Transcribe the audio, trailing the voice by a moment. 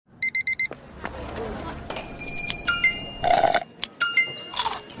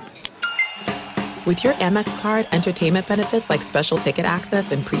With your Amex card, entertainment benefits like special ticket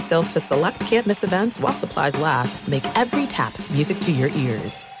access and pre-sales to select can't-miss events while supplies last make every tap music to your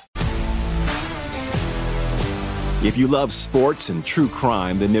ears. If you love sports and true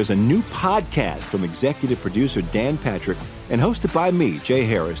crime, then there's a new podcast from executive producer Dan Patrick and hosted by me, Jay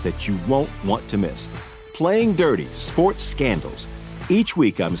Harris, that you won't want to miss. Playing Dirty: Sports Scandals. Each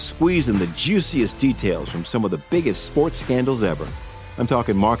week, I'm squeezing the juiciest details from some of the biggest sports scandals ever. I'm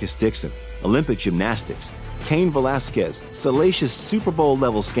talking Marcus Dixon, Olympic gymnastics, Cain Velasquez, salacious Super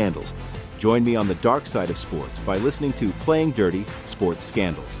Bowl-level scandals. Join me on the dark side of sports by listening to Playing Dirty: Sports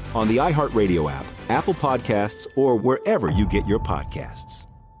Scandals on the iHeartRadio app, Apple Podcasts, or wherever you get your podcasts.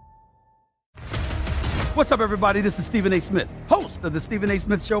 What's up, everybody? This is Stephen A. Smith, host of the Stephen A.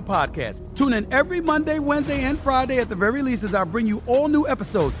 Smith Show podcast. Tune in every Monday, Wednesday, and Friday at the very least as I bring you all new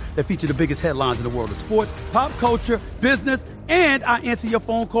episodes that feature the biggest headlines in the world of sports, pop culture, business, and I answer your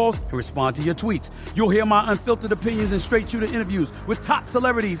phone calls and respond to your tweets. You'll hear my unfiltered opinions and straight-shooter interviews with top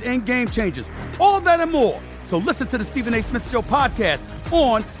celebrities and game changers. All that and more. So listen to the Stephen A. Smith Show podcast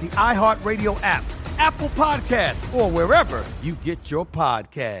on the iHeartRadio app, Apple Podcasts, or wherever you get your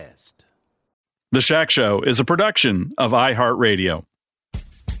podcast. The Shaq Show is a production of iHeartRadio.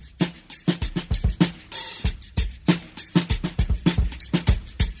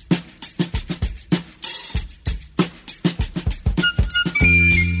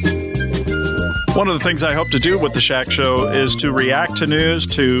 One of the things I hope to do with the Shaq Show is to react to news,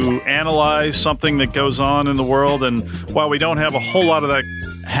 to analyze something that goes on in the world. And while we don't have a whole lot of that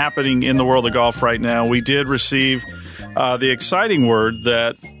happening in the world of golf right now, we did receive the exciting word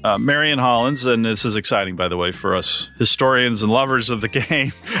that Marion Hollins, and this is exciting, by the way, for us historians and lovers of the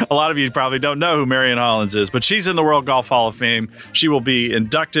game. A lot of you probably don't know who Marion Hollins is, but she's in the World Golf Hall of Fame. She will be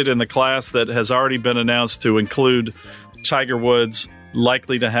inducted in the class that has already been announced to include Tiger Woods,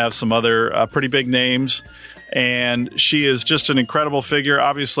 likely to have some other pretty big names. And she is just an incredible figure.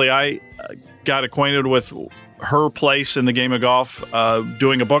 Obviously, I got acquainted with her place in the game of golf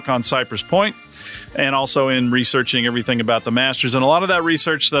doing a book on Cypress Point, and also in researching everything about the Masters. And a lot of that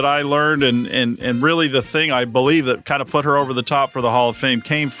research that I learned and really the thing I believe that kind of put her over the top for the Hall of Fame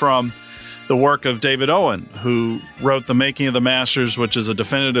came from the work of David Owen, who wrote The Making of the Masters, which is a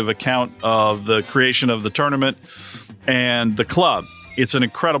definitive account of the creation of the tournament and the club. It's an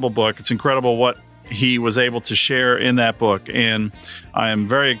incredible book. It's incredible what he was able to share in that book. And I am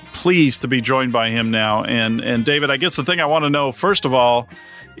very pleased to be joined by him now. And David, I guess the thing I want to know, first of all,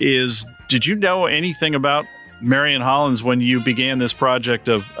 is did you know anything about Marion Hollins when you began this project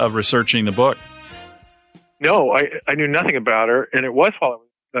of researching the book? No, I knew nothing about her. And it was while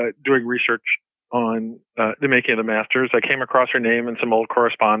I was doing research on the Making of the Masters. I came across her name in some old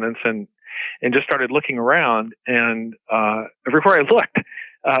correspondence and just started looking around. And everywhere I looked,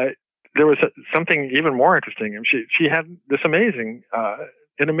 there was something even more interesting. And she had this an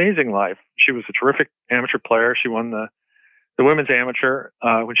amazing life. She was a terrific amateur player. She won the women's amateur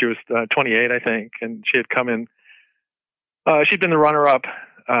when she was 28, I think, and she had come in. She'd been the runner-up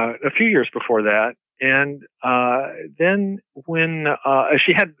a few years before that, and then when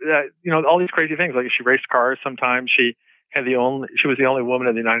she had all these crazy things, like she raced cars. Sometimes she was the only woman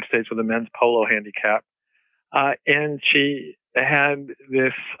in the United States with a men's polo handicap, and she had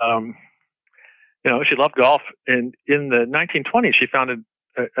this. She loved golf, and in the 1920s, she founded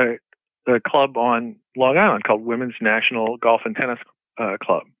a club on Long Island called Women's National Golf and Tennis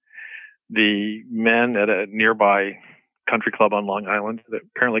Club. The men at a nearby country club on Long Island that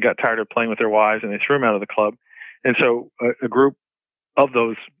apparently got tired of playing with their wives, and they threw them out of the club. And so a group of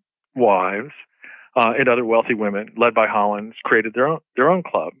those wives and other wealthy women, led by Hollins, created their own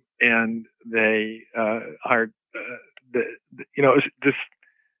club, and they hired.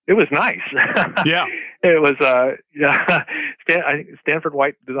 It was nice. Yeah. It was, I think Stanford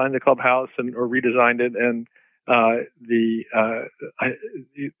White designed the clubhouse or redesigned it. And,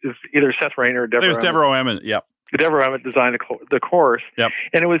 it's either Seth Rayner or Deborah. It was Deborah Emmett. Yep. Deborah Emmett designed the course. Yep.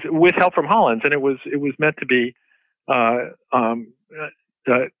 And it was with help from Hollins. And it was meant to be, a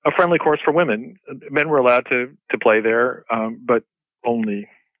friendly course for women. Men were allowed to play there, but only,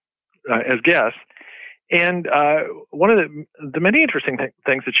 as guests. And one of the many interesting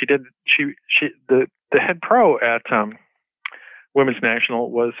things that she did, the head pro at Women's National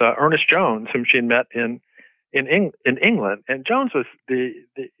was Ernest Jones, whom she had met in England. And Jones was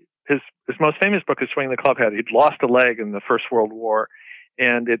his most famous book is Swing the Club Head. He'd lost a leg in the First World War,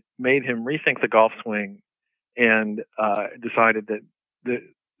 and it made him rethink the golf swing, and decided that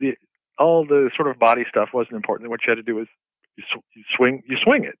all the sort of body stuff wasn't important. What you had to do was you swing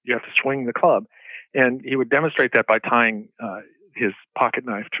it. You have to swing the club. And he would demonstrate that by tying his pocket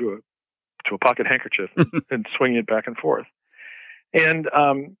knife to to a pocket handkerchief and swinging it back and forth. And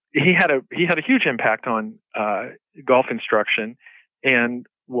he had a huge impact on golf instruction, and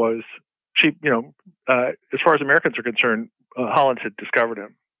was cheap. As far as Americans are concerned, Hollins had discovered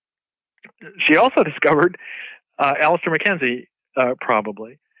him. She also discovered Alistair McKenzie,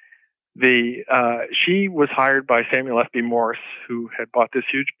 probably. She was hired by Samuel F.B. Morse, who had bought this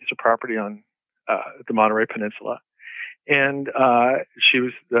huge piece of property on the Monterey Peninsula, and she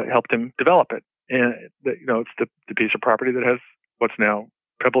was helped him develop it. And it's the piece of property that has what's now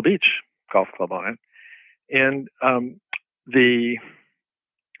Pebble Beach Golf Club on it. And the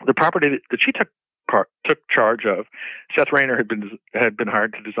property that she took charge of, Seth Rayner had been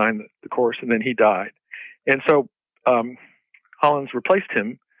hired to design the course, and then he died. And so Hollins replaced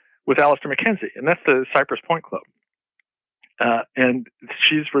him with Alistair McKenzie, and that's the Cypress Point Club. And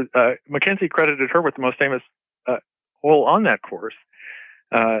McKenzie credited her with the most famous hole on that course.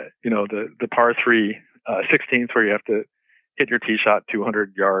 The par 3 16th, where you have to hit your tee shot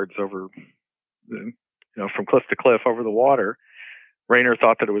 200 yards over, from cliff to cliff over the water. Rayner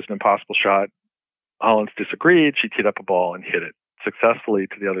thought that it was an impossible shot. Hollins disagreed. She teed up a ball and hit it successfully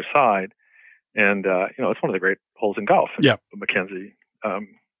to the other side. And, it's one of the great holes in golf. Yeah. Mackenzie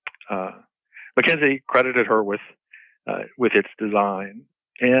credited her with its design.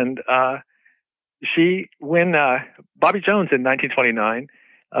 And when Bobby Jones in 1929,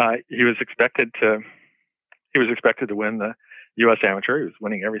 he was expected to win the U.S. Amateur. He was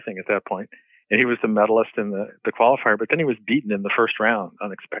winning everything at that point, and he was the medalist in the qualifier. But then he was beaten in the first round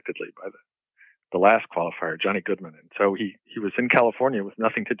unexpectedly by the last qualifier, Johnny Goodman. And so he was in California with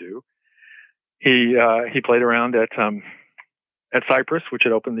nothing to do. He played around at Cypress, which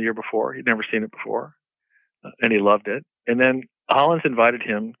had opened the year before. He'd never seen it before, and he loved it. And then Hollins invited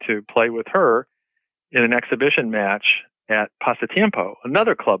him to play with her in an exhibition match at Pasatiempo,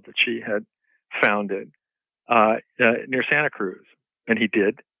 another club that she had founded near Santa Cruz. And he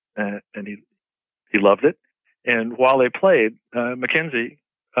did, and he loved it. And while they played, Mackenzie,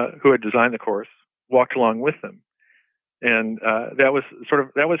 who had designed the course, walked along with them. And that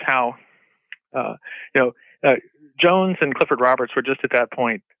was how Jones and Clifford Roberts were just at that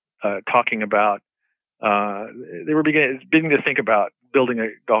point talking about, they were beginning to think about building a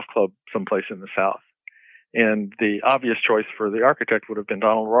golf club someplace in the South. And the obvious choice for the architect would have been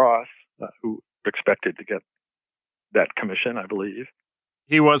Donald Ross, who expected to get that commission, I believe.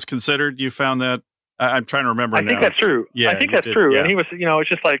 He was considered. You found that? I'm trying to remember. I think that's true. Yeah, I think that's true. Yeah. And he was, it's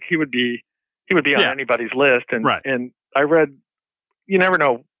just like he would be on anybody's list. And right. And I read, you never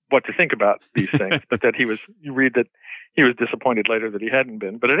know what to think about these things, but that you read that he was disappointed later that he hadn't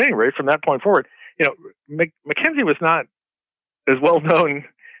been. But at any rate, from that point forward, Mackenzie was not as well known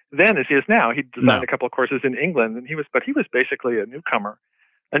then as he is now. He designed a couple of courses in England, and he was basically a newcomer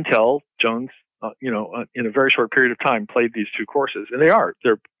until Jones, in a very short period of time, played these two courses. And they're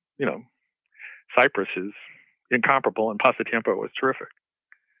Cypress is incomparable, and Pasatiempo was terrific.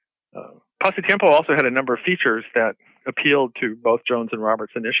 Pasatiempo also had a number of features that appealed to both Jones and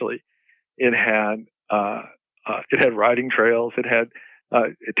Roberts initially. It had riding trails. It had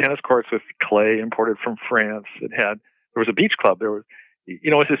tennis courts with clay imported from France. There was a beach club. There was,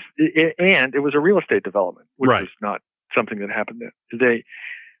 and it was a real estate development, which was not something that happened then.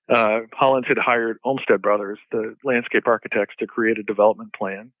 Hollins had hired Olmsted Brothers, the landscape architects, to create a development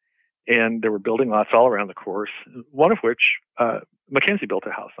plan. And there were building lots all around the course, one of which Mackenzie built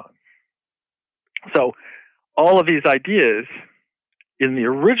a house on. So all of these ideas in the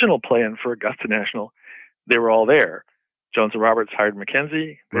original plan for Augusta National, they were all there. Jones and Roberts hired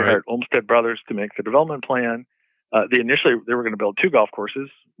Mackenzie. They hired Olmsted Brothers to make the development plan. Initially, they were going to build two golf courses,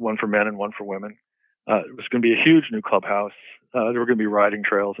 one for men and one for women. It was going to be a huge new clubhouse. There were going to be riding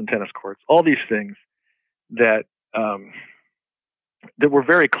trails and tennis courts, all these things that were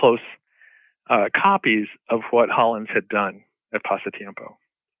very close copies of what Hollins had done at Pasatiempo.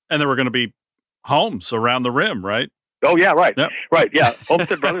 And there were going to be homes around the rim, right? Oh, yeah, right. Yep. Right, yeah.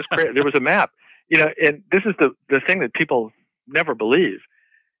 Olmsted Brothers created, there was a map. And this is the thing that people never believe.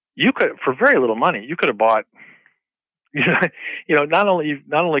 You could, for very little money, you could have bought, not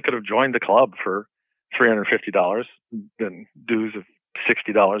only could have joined the club for $350, then dues of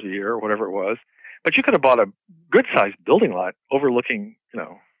 $60 a year or whatever it was, but you could have bought a good-sized building lot overlooking,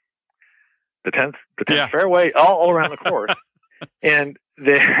 the 10th fairway all around the course. And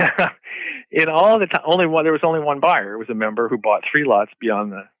in all the time, there was only one buyer. It was a member who bought 3 lots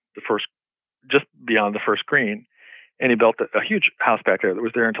beyond the first, just beyond the first green, and he built a huge house back there that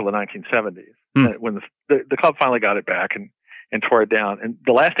was there until the 1970s. When the club finally got it back and tore it down. And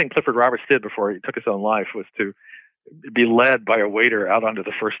the last thing Clifford Roberts did before he took his own life was to be led by a waiter out onto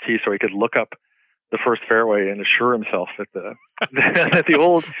the first tee so he could look up the first fairway and assure himself that that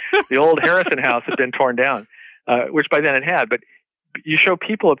the old Harrison house had been torn down, which by then it had. But you show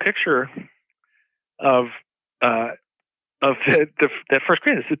people a picture of that first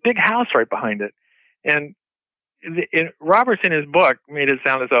green. It's this big house right behind it, and Roberts in his book made it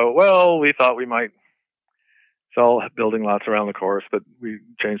sound as though, well, we thought we might sell building lots around the course, but we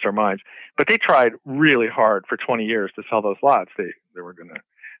changed our minds. But they tried really hard for 20 years to sell those lots. They were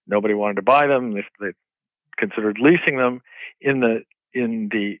nobody wanted to buy them. They considered leasing them. In the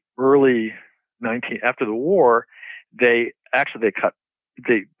early after the war, they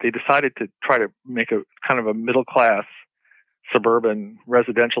decided to try to make a kind of a middle class suburban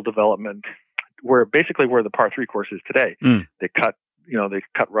residential development where the par 3 course is today. They cut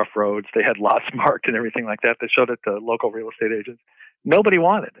rough roads. They had lots marked and everything like that. They showed it to local real estate agents. Nobody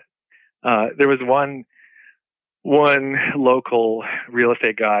wanted it. There was one local real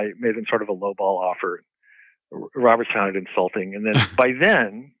estate guy made them sort of a lowball offer. Roberts found it insulting. And then by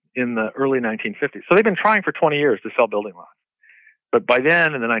then, in the early 1950s, so they've been trying for 20 years to sell building lots. But by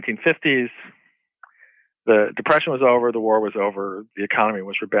then, in the 1950s, the Depression was over, the war was over, the economy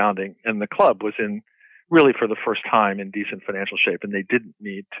was rebounding, and the club was really for the first time in decent financial shape, and they didn't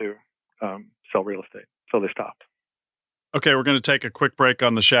need to sell real estate, so they stopped. Okay, we're going to take a quick break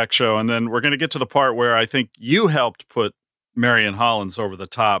on the Shack Show, and then we're going to get to the part where I think you helped put Marion Hollins over the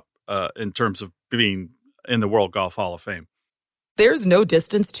top in terms of being in the World Golf Hall of Fame. There's no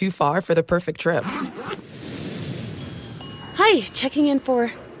distance too far for the perfect trip. Hi, checking in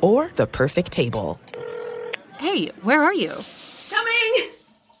for... Or the perfect table. Hey, where are you? Coming!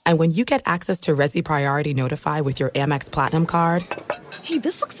 And when you get access to Resi Priority Notify with your Amex Platinum card... Hey,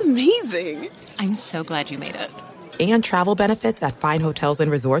 this looks amazing. I'm so glad you made it. And travel benefits at fine hotels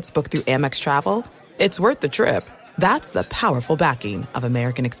and resorts booked through Amex Travel, it's worth the trip. That's the powerful backing of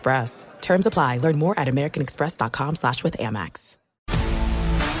American Express. Terms apply. Learn more at americanexpress.com/withAmex.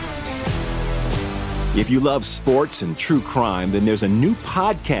 If you love sports and true crime, then there's a new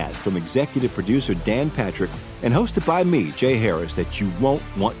podcast from executive producer Dan Patrick and hosted by me, Jay Harris, that you won't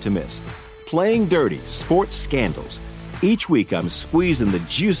want to miss. Playing Dirty: Sports Scandals. Each week, I'm squeezing the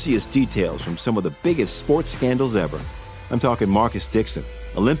juiciest details from some of the biggest sports scandals ever. I'm talking Marcus Dixon,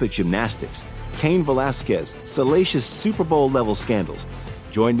 Olympic gymnastics, Cain Velasquez, salacious Super Bowl-level scandals.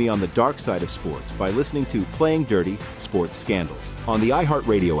 Join me on the dark side of sports by listening to Playing Dirty: Sports Scandals on the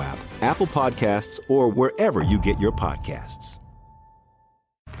iHeartRadio app, Apple Podcasts, or wherever you get your podcasts.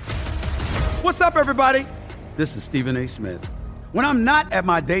 What's up, everybody? This is Stephen A. Smith. When I'm not at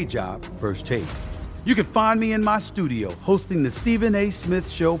my day job, First Take, you can find me in my studio hosting the Stephen A. Smith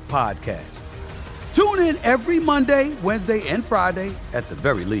Show podcast. Tune in every Monday, Wednesday, and Friday, at the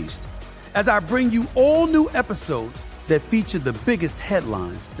very least, as I bring you all new episodes that feature the biggest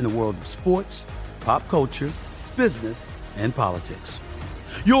headlines in the world of sports, pop culture, business, and politics.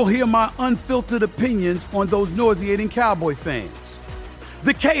 You'll hear my unfiltered opinions on those nauseating Cowboy fans,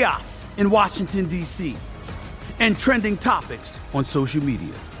 the chaos in Washington, D.C., and trending topics on social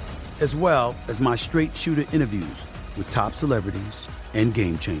media, as well as my straight shooter interviews with top celebrities and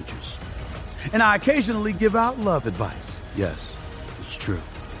game changers. And I occasionally give out love advice. Yes, it's true.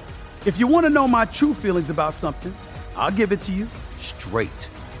 If you want to know my true feelings about something, I'll give it to you straight.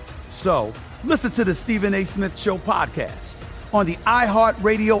 So listen to the Stephen A. Smith Show podcast on the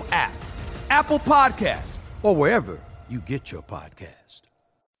iHeartRadio app, Apple Podcasts, or wherever you get your podcast.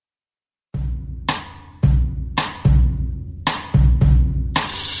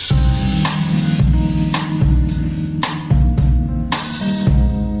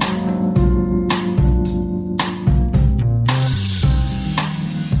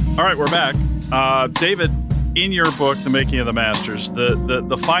 All right, we're back. David, in your book, The Making of the Masters,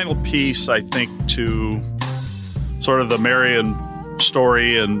 the final piece, I think, to sort of the Marion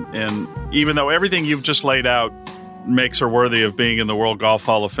story, and even though everything you've just laid out makes her worthy of being in the World Golf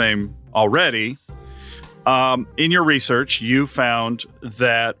Hall of Fame already, in your research, you found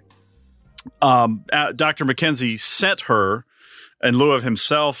that Dr. McKenzie sent her in lieu of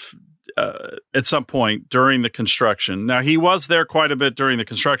himself at some point during the construction. Now, he was there quite a bit during the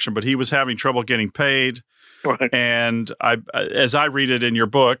construction, but he was having trouble getting paid. Right. And as I read it in your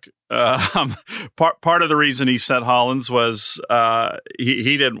book, part of the reason he sent Hollins was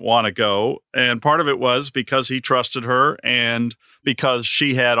he didn't want to go. And part of it was because he trusted her and because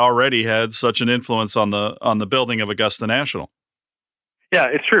she had already had such an influence on the building of Augusta National. Yeah,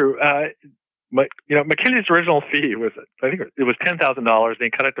 it's true. McKenzie's original fee was, I think it was $10,000. They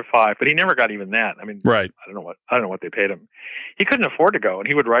cut it to $5,000, but he never got even that. I mean, right. I don't know what they paid him. He couldn't afford to go, and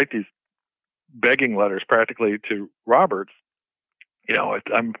he would write begging letters practically to Roberts.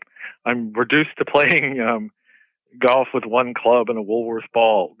 I'm reduced to playing golf with one club and a Woolworth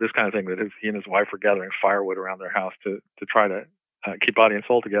ball, this kind of thing, that he and his wife were gathering firewood around their house to try to keep body and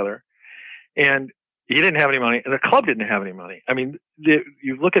soul together. And he didn't have any money, and the club didn't have any money. I mean,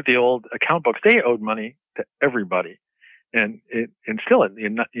 you look at the old account books; they owed money to everybody. And still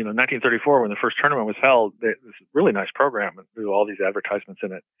in 1934, when the first tournament was held, this really nice program with all these advertisements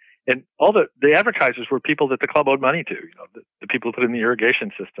in it. And all the advertisers were people that the club owed money to. The people who put in the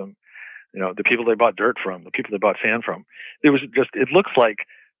irrigation system, the people they bought dirt from, the people they bought sand from. It looks like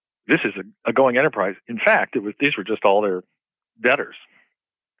this is a going enterprise. In fact, these were just all their debtors.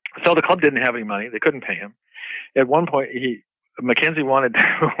 So the club didn't have any money; they couldn't pay him. At one point, Mackenzie wanted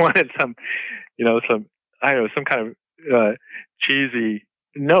some some kind of cheesy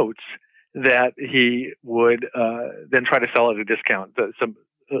notes that he would then try to sell at a discount, some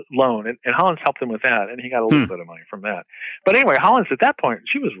loan, and Hollins helped him with that, and he got a little bit of money from that. But anyway, Hollins at that point,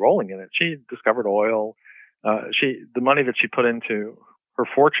 she was rolling in it. She discovered oil. The money that she put into her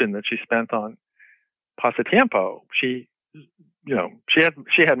fortune that she spent on Pasatiempo, she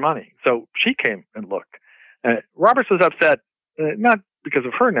had money, so she came and looked. Roberts was upset, not because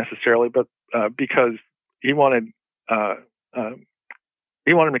of her necessarily, but because he wanted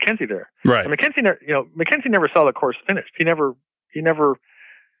Mackenzie there. Right. And Mackenzie never saw the course finished.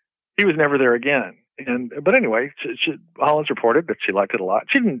 He was never there again. But anyway, Hollins reported that she liked it a lot.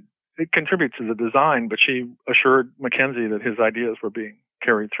 She didn't contribute to the design, but she assured Mackenzie that his ideas were being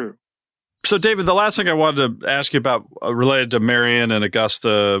carried through. So, David, the last thing I wanted to ask you about related to Marion and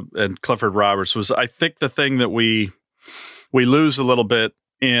Augusta and Clifford Roberts was, I think, the thing that we lose a little bit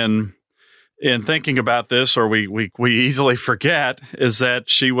in thinking about this, or we easily forget, is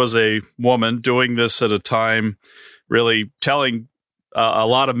that she was a woman doing this at a time really telling a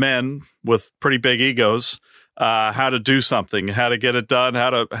lot of men with pretty big egos how to do something, how to get it done,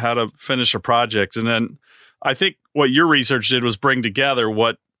 how to finish a project. And then I think what your research did was bring together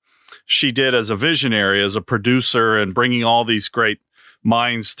what she did as a visionary, as a producer, and bringing all these great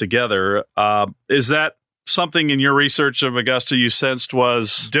minds together. Is that something in your research of Augusta you sensed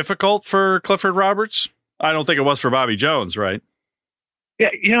was difficult for Clifford Roberts? I don't think it was for Bobby Jones, right?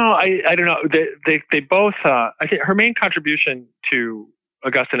 Yeah, I don't know. They both. I think her main contribution to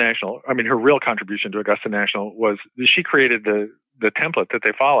Augusta National, her real contribution to Augusta National, was she created the template that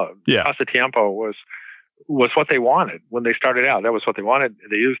they followed. Yeah. Pasatiempo was what they wanted when they started out. That was what they wanted.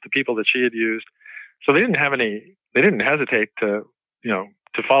 They used the people that she had used, so they didn't hesitate to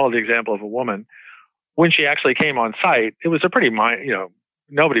follow the example of a woman. When she actually came on site, it was a pretty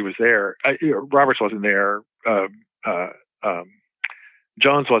nobody was there. Roberts wasn't there.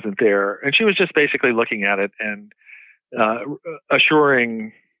 Jones wasn't there, and she was just basically looking at it and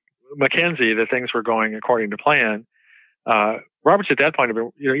assuring Mackenzie that things were going according to plan. Roberts at that point,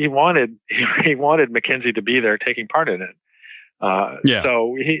 he wanted Mackenzie to be there, taking part in it.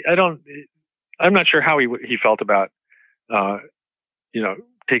 So I'm not sure how he felt about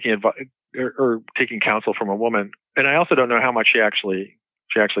taking advice or taking counsel from a woman, and I also don't know how much she actually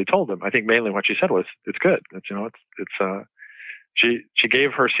told him. I think mainly what she said was, "It's good. She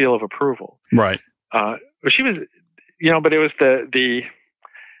gave her seal of approval." Right. But she was, but it was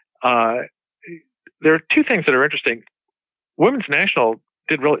there are two things that are interesting. Women's National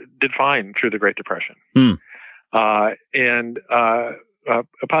did fine through the Great Depression. And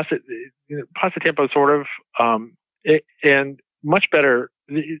Pasatiempo sort of, and much better.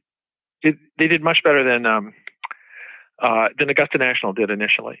 They did much better than Augusta National did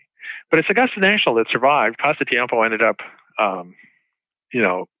initially. But it's Augusta National that survived. Pasatiempo ended up,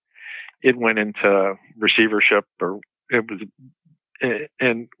 it went into receivership, or it was.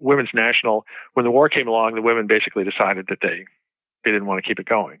 And Women's National, when the war came along, the women basically decided that they didn't want to keep it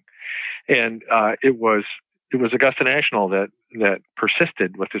going, and it was Augusta National that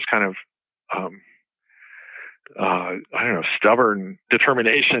persisted with this kind of stubborn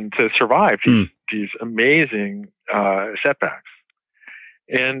determination to survive these amazing setbacks.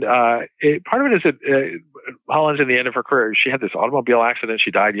 And part of it is that Hollins, in the end of her career, she had this automobile accident.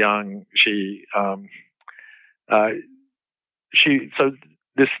 She died young. So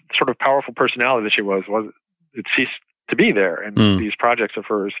this sort of powerful personality that she was it ceased to be there. And these projects of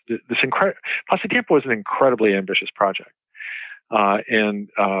hers, Pasatiempo was an incredibly ambitious project. And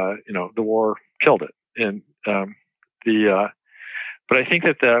the war killed it. And, but I think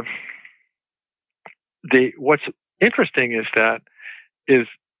that what's interesting is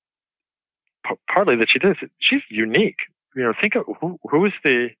partly that she's unique. Think of who is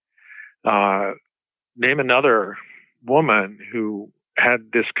name another woman who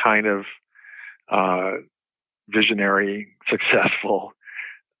had this kind of visionary, successful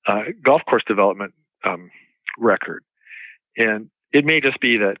golf course development record. And it may just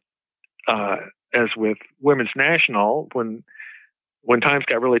be that, as with Women's National, when times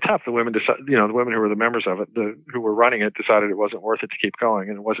got really tough, the women decided, the women who were the members of it, who were running it, decided it wasn't worth it to keep going,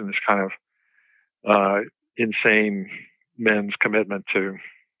 and it wasn't this kind of insane men's commitment to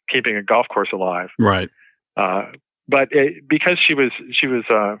keeping a golf course alive. Right. But because she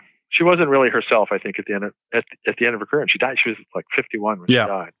wasn't really herself, I think, at the end of her career, and she died. She was like 51 when she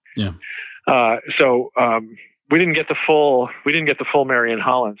died. Yeah. So we didn't get the full Marion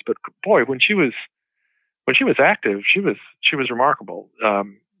Hollins, but boy, when she was active, she was remarkable.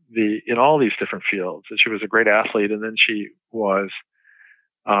 In all these different fields, and she was a great athlete. And then she was,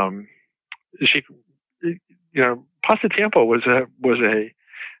 Pasatiempo was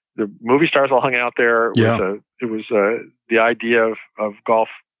the movie stars all hung out there. It was the idea of golf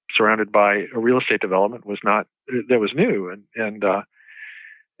surrounded by a real estate development was new, and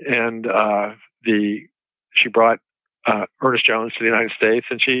she brought Ernest Jones to the United States,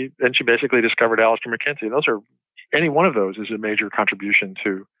 and she basically discovered Alistair McKenzie. Any one of those is a major contribution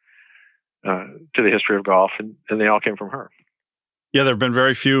to the history of golf, and they all came from her. Yeah, there have been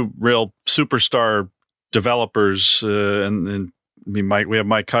very few real superstar developers, and we have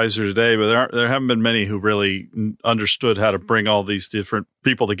Mike Kaiser today, but there haven't been many who really understood how to bring all these different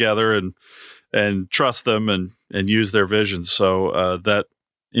people together and trust them and use their visions. So that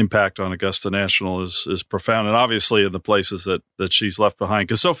impact on Augusta National is profound, and obviously in the places that she's left behind,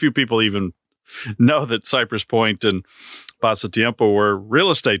 because so few people even know that Cypress Point and Pasatiempo were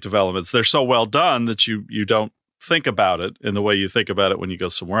real estate developments. They're so well done that you don't think about it in the way you think about it when you go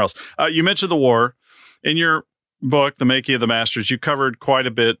somewhere else. You mentioned the war. In your book, The Making of the Masters, you covered quite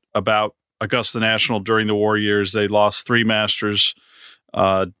a bit about Augusta National during the war years. They lost 3 Masters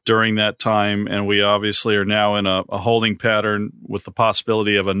during that time, and we obviously are now in a holding pattern with the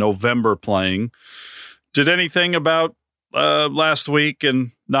possibility of a November playing. Did anything about last week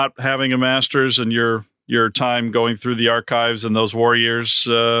and not having a Masters and your time going through the archives and those war years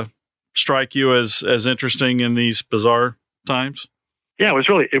strike you as interesting in these bizarre times? Yeah, it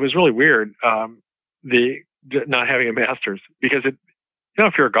was really weird. The not having a Masters, because if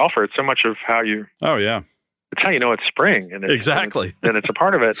you're a golfer, it's so much of how you. Oh yeah. It's how you know it's spring, and exactly, and it's a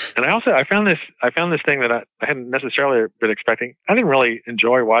part of it. And I found this thing that I hadn't necessarily been expecting. I didn't really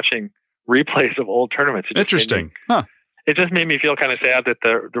enjoy watching replays of old tournaments. Interesting, It just made me feel kind of sad that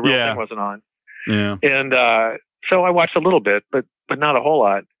the real thing wasn't on. Yeah, and so I watched a little bit, but not a whole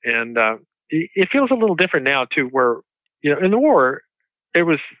lot. And it feels a little different now too, where in the war, it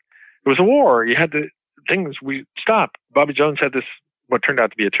was a war. You had we stopped. Bobby Jones had this, what turned out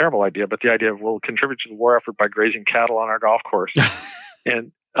to be a terrible idea, but the idea of we'll contribute to the war effort by grazing cattle on our golf course.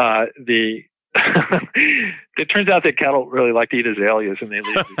 And it turns out that cattle really like to eat azaleas, and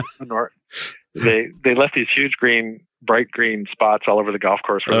they left these huge bright green spots all over the golf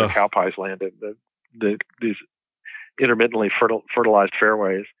course where the cow pies landed. These intermittently fertilized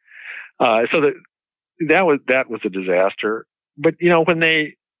fairways. So that was a disaster. But when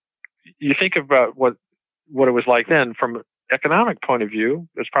you think about what it was like then from an economic point of view,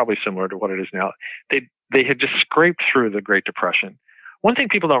 it's probably similar to what it is now. They had just scraped through the Great Depression. One thing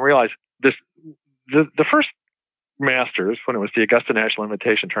people don't realize, the first Masters, when it was the Augusta National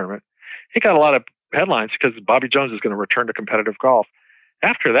Invitation Tournament, it got a lot of headlines because Bobby Jones is going to return to competitive golf.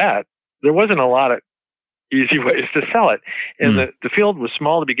 After that, there wasn't a lot of easy ways to sell it. And the field was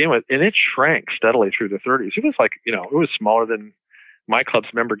small to begin with, and it shrank steadily through the 30s. It was like, it was smaller than my club's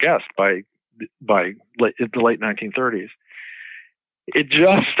member guest by the late 1930s. It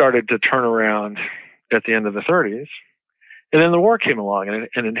just started to turn around at the end of the 30s. And then the war came along,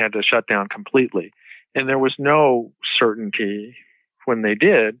 and it had to shut down completely. And there was no certainty when they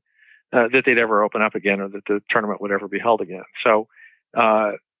did that they'd ever open up again, or that the tournament would ever be held again. So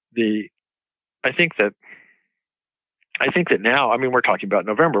I think that now, we're talking about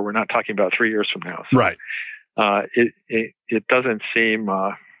November. We're not talking about 3 years from now. So, right. It doesn't seem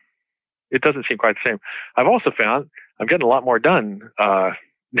quite the same. I've also found I'm getting a lot more done.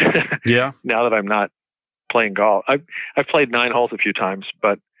 Yeah. Now that I'm not playing golf, I've played 9 holes a few times,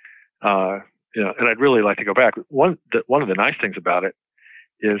 but and I'd really like to go back. One of the nice things about it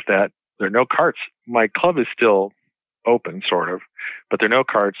is that there are no carts. My club is still open, sort of, but there are no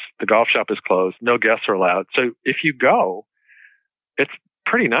carts. The golf shop is closed. No guests are allowed. So if you go, it's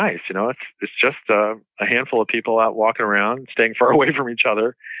pretty nice. It's just a handful of people out walking around, staying far away from each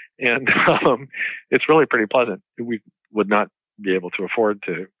other, and it's really pretty pleasant. We would not be able to afford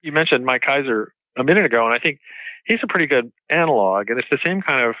to. You mentioned Mike Kaiser a minute ago, and I think he's a pretty good analog, and it's the same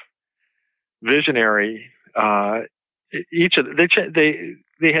kind of visionary. They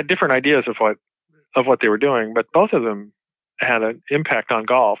had different ideas of what they were doing, but both of them had an impact on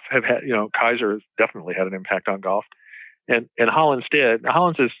golf. Kaiser definitely had an impact on golf, and Hollins did.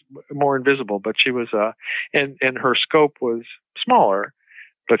 Hollins is more invisible, but she was and her scope was smaller,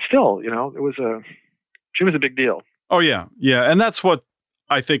 but still, she was a big deal. Oh yeah, and that's what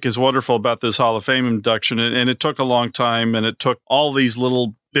I think is wonderful about this Hall of Fame induction. And it took a long time, and it took all these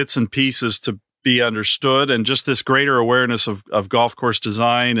little bits and pieces to be understood, and just this greater awareness of golf course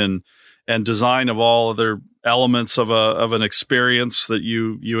design and design of all other elements of an experience that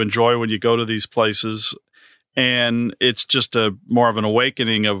you enjoy when you go to these places. And it's just more of an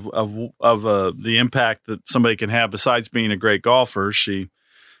awakening of the impact that somebody can have besides being a great golfer. She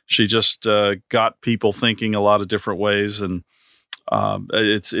just got people thinking a lot of different ways, and to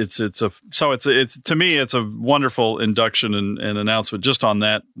me it's a wonderful induction and announcement just on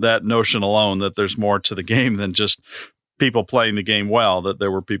that notion alone, that there's more to the game than just people playing the game well, that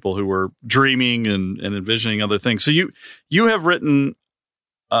there were people who were dreaming and envisioning other things. So you have written,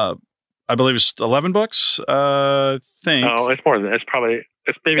 I believe it's 11 books, I think. No, it's more than that.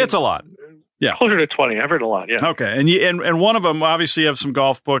 It's a lot. Yeah. Closer to 20. I've written a lot. Yeah. Okay. And one of them, obviously you have some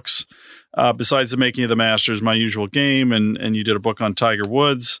golf books, besides the Making of the Masters, My Usual Game. And you did a book on Tiger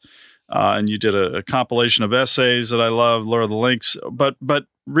Woods. And you did a compilation of essays that I love, Lure of the Links. But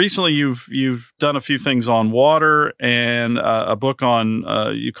recently you've done a few things on water, and a book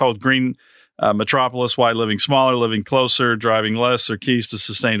on, you called Green Metropolis, Why Living Smaller, Living Closer, Driving Less are Keys to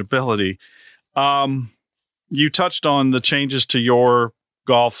Sustainability. You touched on the changes to your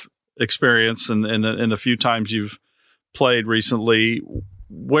golf experience and the few times you've played recently.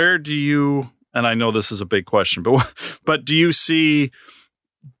 Where do you, and I know this is a big question, but do you see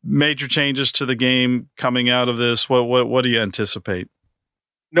major changes to the game coming out of this? What do you anticipate?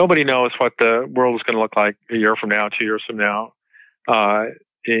 Nobody knows what the world is going to look like a year from now, 2 years from now. I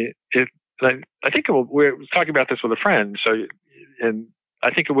think we were talking about this with a friend. And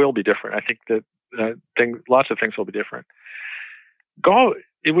I think it will be different. I think that lots of things will be different. Golf,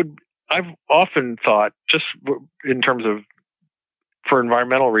 I've often thought, just in terms of, for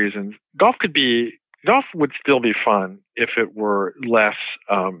environmental reasons, golf would still be fun if it were less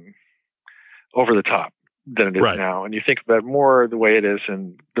over the top than it is now. And you think about more the way it is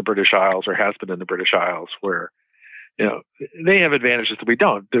in the British Isles, or has been in the British Isles, where they have advantages that we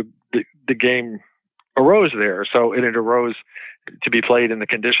don't. The game arose there, so it arose to be played in the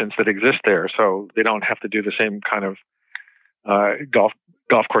conditions that exist there. So they don't have to do the same kind of golf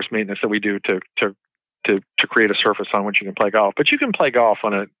course maintenance that we do to create a surface on which you can play golf. But you can play golf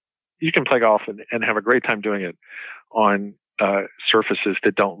and have a great time doing it on surfaces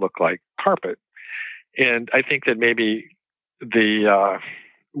that don't look like carpet. And I think that maybe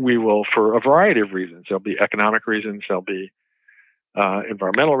we will, for a variety of reasons. There'll be economic reasons. There'll be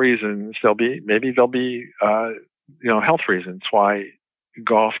environmental reasons. There'll be health reasons why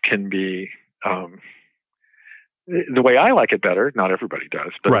golf can be the way I like it better. Not everybody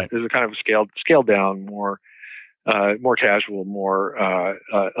does, but there's a kind of scaled down, more casual, more a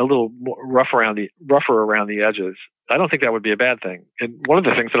little more rougher around the edges. I don't think that would be a bad thing. And one of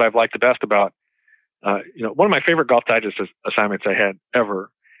the things that I've liked the best about one of my favorite Golf Digest assignments I had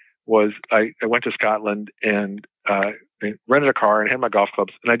ever was I went to Scotland and rented a car and had my golf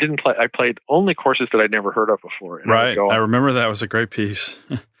clubs, and I didn't play. I played only courses that I'd never heard of before. And I remember that was a great piece.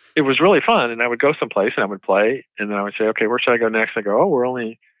 It was really fun, and I would go someplace and I would play, and then I would say, okay, where should I go next? And I go, we're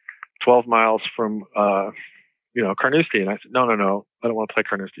only 12 miles from Carnoustie. And I said, no, I don't want to play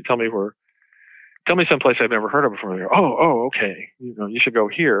Carnoustie. Tell me someplace I've never heard of before. And they go, okay, you should go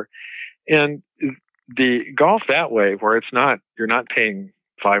here. And the golf that way, where you're not paying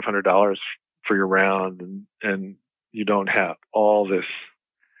 $500 for your round, and you don't have all this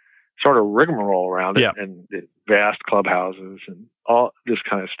sort of rigmarole around it, and the vast clubhouses and all this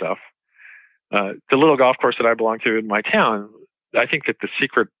kind of stuff. The little golf course that I belong to in my town, I think that the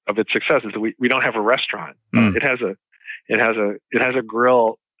secret of its success is that we don't have a restaurant. It has a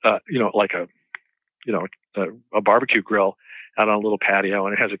grill, like a barbecue grill out on a little patio,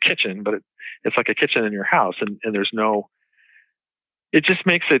 and it has a kitchen, but it's like a kitchen in your house, and there's no. It just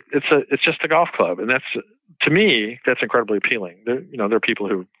makes it. It's just a golf club, and to me that's incredibly appealing. There are people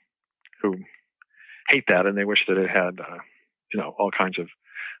who hate that, and they wish that it had all kinds of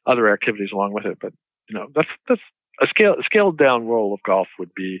other activities along with it. But that's a scaled down role of golf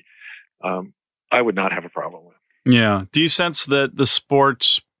would be. I would not have a problem with. Yeah. Do you sense that the sport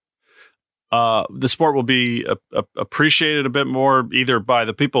will be appreciated a bit more, either by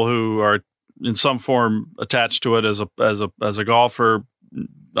the people who are in some form attached to it as a golfer,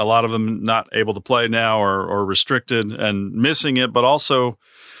 a lot of them not able to play now or restricted and missing it, but also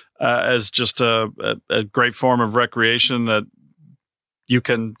as just a great form of recreation that you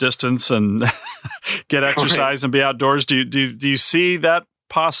can distance and get exercise and be outdoors. Do you see that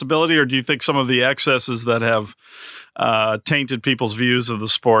possibility, or do you think some of the excesses that have tainted people's views of the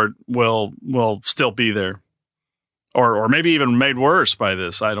sport will still be there, or maybe even made worse by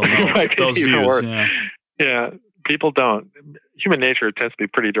this? I don't know. Those views, yeah. People don't. Human nature tends to be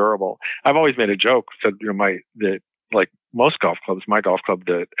pretty durable. I've always made a joke, said that like most golf clubs, my golf club,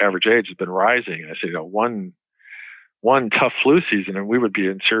 the average age has been rising. I said, one tough flu season and we would be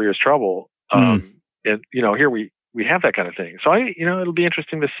in serious trouble. And here we have that kind of thing. So it'll be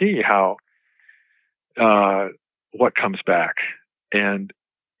interesting to see how what comes back. And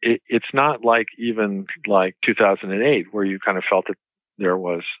it's not like even like 2008 where you kind of felt that there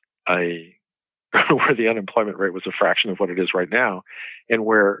was where the unemployment rate was a fraction of what it is right now, and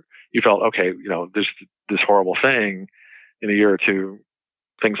where you felt, okay, there's this horrible thing in a year or two,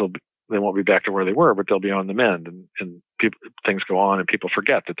 they won't be back to where they were, but they'll be on the mend, and things go on, and people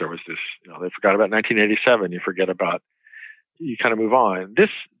forget that there was this, they forgot about 1987. You kind of move on. This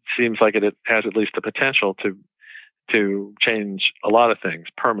seems like it has at least the potential to change a lot of things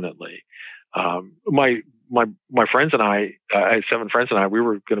permanently. My friends and I had 7 friends and I, we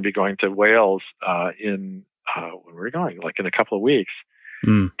were going to be going to Wales when were we going? Like in a couple of weeks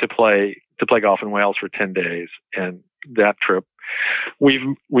to play golf in Wales for 10 days. And that trip, we've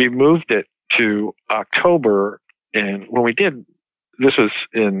moved it to October. And when we did, this was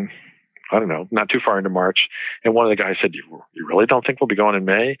in, I don't know, not too far into March. And one of the guys said, you really don't think we'll be going in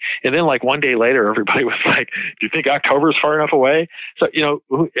May? And then like one day later, everybody was like, do you think October is far enough away? So,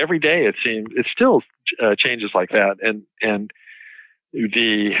 every day it still changes like that. And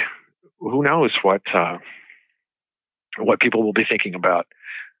who knows what people will be thinking about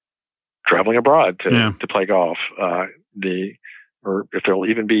traveling abroad to play golf, or if there'll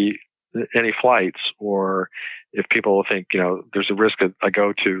even be any flights, or if people think, there's a risk that I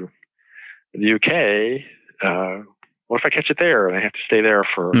go to the UK, what if I catch it there and I have to stay there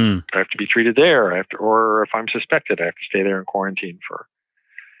I have to be treated there, or if I'm suspected, I have to stay there in quarantine for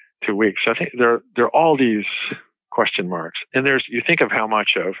 2 weeks. So I think there are all these question marks. And you think of how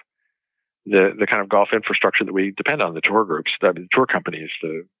much of the kind of golf infrastructure that we depend on, the tour groups, the tour companies,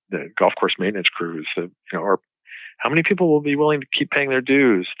 the golf course maintenance crews, or how many people will be willing to keep paying their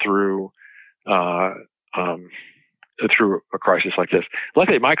dues through a crisis like this.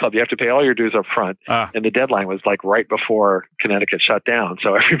 Luckily at my club, you have to pay all your dues up front. And the deadline was like right before Connecticut shut down.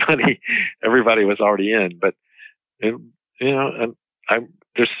 So everybody was already in, but there's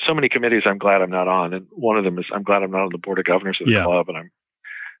so many committees I'm glad I'm not on. And one of them is I'm glad I'm not on the board of governors of the club. And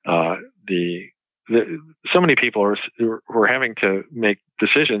so many people who are having to make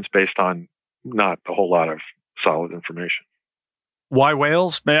decisions based on not a whole lot of solid information. Why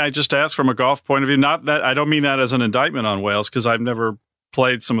Wales? May I just ask from a golf point of view? Not that I don't mean that as an indictment on Wales, because I've never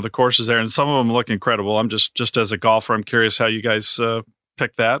played some of the courses there, and some of them look incredible. I'm just as a golfer, I'm curious how you guys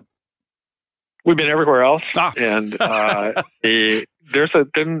picked that. We've been everywhere else, and there are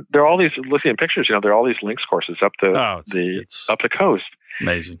all these lithium pictures. There are all these links courses up up the coast.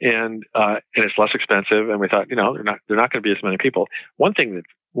 Amazing, and it's less expensive. And we thought, they're not going to be as many people. One thing that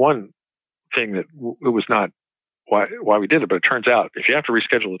it was not why we did it, but it turns out if you have to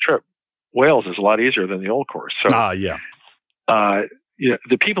reschedule the trip, Wales is a lot easier than the old course. So,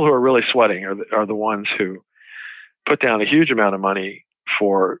 the people who are really sweating are the ones who put down a huge amount of money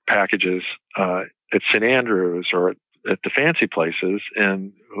for packages at St. Andrews or at the fancy places,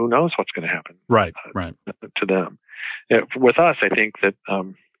 and who knows what's going to happen right to them. With us, I think that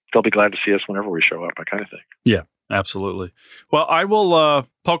they'll be glad to see us whenever we show up, I kind of think. Yeah, absolutely. Well, I will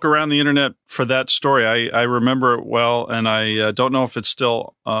poke around the internet for that story. I remember it well, and I don't know if it's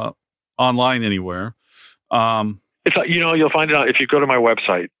still online anywhere. It's you'll find it out if you go to my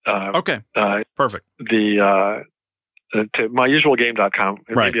website. Okay, perfect. To myusualgame.com.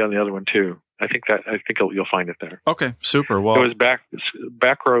 It may be on the other one too. I think you'll find it there. Okay, super. Well, it was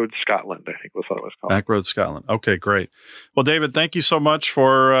Backroad Scotland, I think was what it was called. Backroad Scotland. Okay, great. Well, David, thank you so much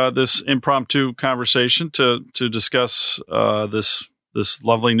for this impromptu conversation to discuss this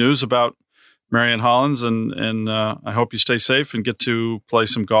lovely news about Marion Hollins, and I hope you stay safe and get to play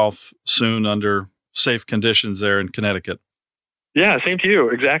some golf soon under safe conditions there in Connecticut. Yeah, same to you.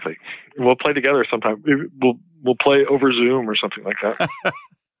 Exactly. We'll play together sometime. We'll play over Zoom or something like that.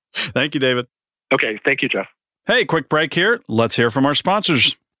 Thank you, David. Okay. Thank you, Jeff. Hey, quick break here. Let's hear from our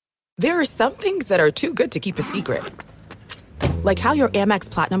sponsors. There are some things that are too good to keep a secret. Like how your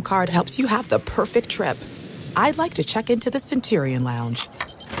Amex Platinum card helps you have the perfect trip. I'd like to check into the Centurion Lounge.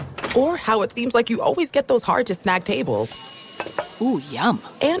 Or how it seems like you always get those hard-to-snag tables. Ooh, yum.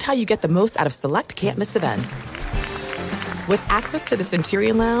 And how you get the most out of select can't-miss events. With access to the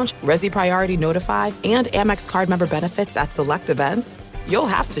Centurion Lounge, Resi Priority Notify, and Amex card member benefits at select events, you'll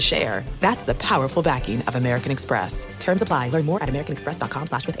have to share. That's the powerful backing of American Express. Terms apply. Learn more at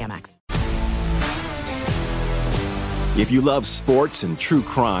americanexpress.com/withAmex. If you love sports and true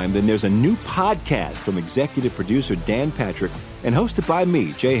crime, then there's a new podcast from executive producer Dan Patrick and hosted by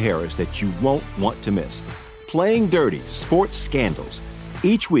me, Jay Harris, that you won't want to miss. Playing Dirty: Sports Scandals.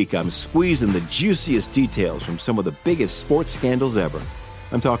 Each week, I'm squeezing the juiciest details from some of the biggest sports scandals ever.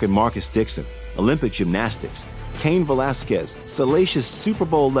 I'm talking Marcus Dixon, Olympic gymnastics, Cain Velasquez, salacious Super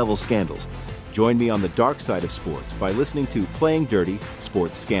Bowl-level scandals. Join me on the dark side of sports by listening to Playing Dirty: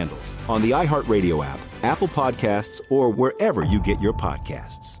 Sports Scandals on the iHeartRadio app, Apple Podcasts, or wherever you get your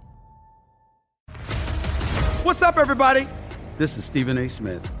podcasts. What's up, everybody? This is Stephen A.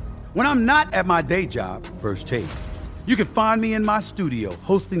 Smith. When I'm not at my day job, First Take, you can find me in my studio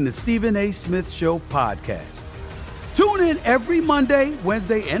hosting the Stephen A. Smith Show podcast. Tune in every Monday,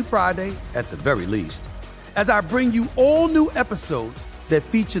 Wednesday, and Friday, at the very least, as I bring you all new episodes that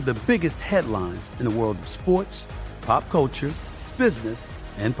feature the biggest headlines in the world of sports, pop culture, business,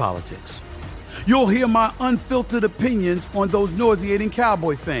 and politics. You'll hear my unfiltered opinions on those nauseating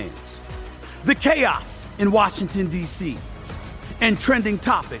Cowboy fans, the chaos in Washington, D.C., and trending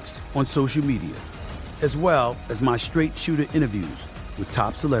topics on social media, as well as my straight shooter interviews with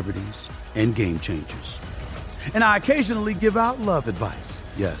top celebrities and game changers. And I occasionally give out love advice.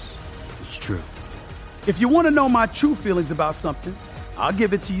 Yes, it's true. If you want to know my true feelings about something, I'll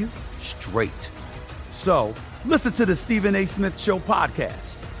give it to you straight. So, listen to the Stephen A. Smith Show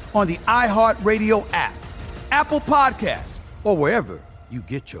podcast on the iHeartRadio app, Apple Podcasts, or wherever you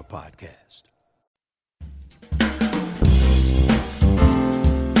get your podcast.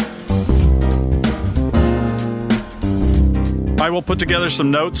 I will put together some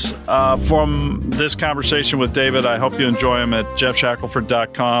notes from this conversation with David. I hope you enjoy them at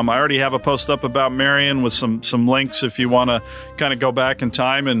jeffshackelford.com. I already have a post up about Marion with some links if you want to kind of go back in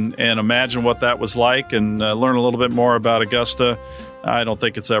time and imagine what that was like and learn a little bit more about Augusta. I don't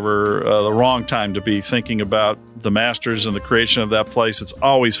think it's ever the wrong time to be thinking about the Masters and the creation of that place. It's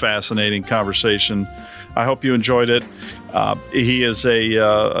always fascinating conversation. I hope you enjoyed it. He is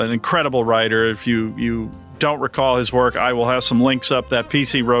an incredible writer. If you don't recall his work, I will have some links up. That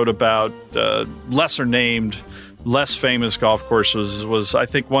piece he wrote about lesser named, less famous golf courses was I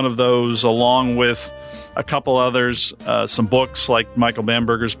think one of those, along with a couple others, some books like Michael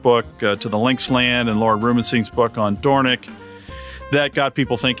Bamberger's book, To the Lynx Land, and Laura Rubenstein's book on Dornick, that got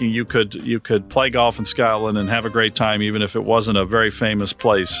people thinking you could play golf in Scotland and have a great time even if it wasn't a very famous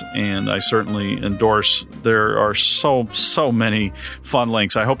place. And I certainly endorse. There are so many fun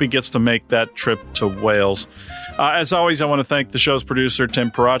links. I hope he gets to make that trip to Wales. As always, I want to thank the show's producer,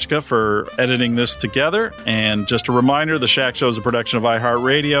 Tim Parachka, for editing this together. And just a reminder, The Shack Show is a production of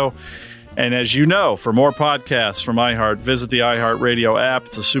iHeartRadio. And as you know, for more podcasts from iHeart, visit the iHeartRadio app.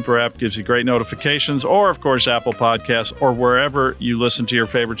 It's a super app, gives you great notifications, or, of course, Apple Podcasts, or wherever you listen to your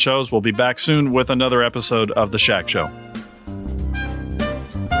favorite shows. We'll be back soon with another episode of The Shack Show.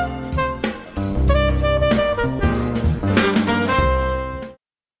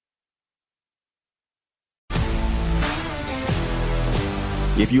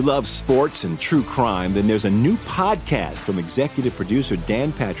 If you love sports and true crime, then there's a new podcast from executive producer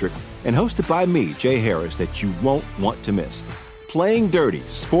Dan Patrick and hosted by me, Jay Harris, that you won't want to miss. Playing Dirty: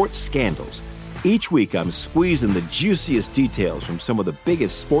 Sports Scandals. Each week, I'm squeezing the juiciest details from some of the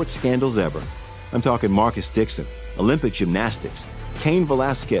biggest sports scandals ever. I'm talking Marcus Dixon, Olympic gymnastics, Cain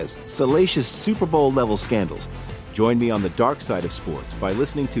Velasquez, salacious Super Bowl-level scandals. Join me on the dark side of sports by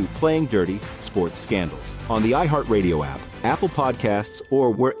listening to Playing Dirty: Sports Scandals on the iHeartRadio app, Apple Podcasts,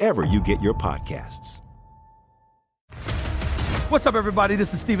 or wherever you get your podcasts. What's up, everybody?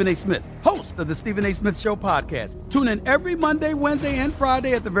 This is Stephen A. Smith, host of the Stephen A. Smith Show podcast. Tune in every Monday, Wednesday, and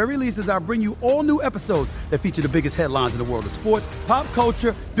Friday at the very least as I bring you all new episodes that feature the biggest headlines in the world of sports, pop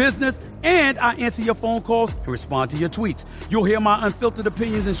culture, business, and I answer your phone calls and respond to your tweets. You'll hear my unfiltered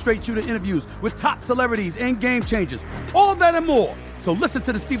opinions and straight shooter interviews with top celebrities and game changers. All that and more. So listen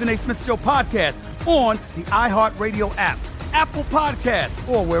to the Stephen A. Smith Show podcast on the iHeartRadio app, Apple Podcasts,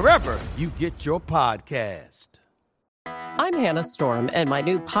 or wherever you get your podcast. I'm Hannah Storm, and my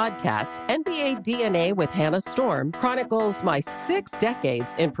new podcast, NBA DNA with Hannah Storm, chronicles my 6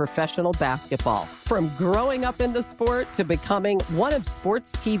 decades in professional basketball. From growing up in the sport to becoming one of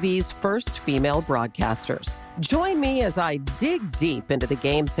sports TV's first female broadcasters. Join me as I dig deep into the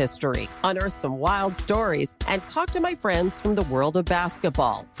game's history, unearth some wild stories, and talk to my friends from the world of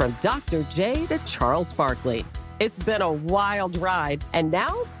basketball, from Dr. J to Charles Barkley. It's been a wild ride, and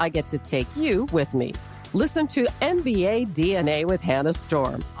now I get to take you with me. Listen to NBA DNA with Hannah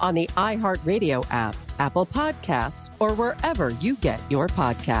Storm on the iHeartRadio app, Apple Podcasts, or wherever you get your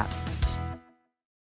podcasts.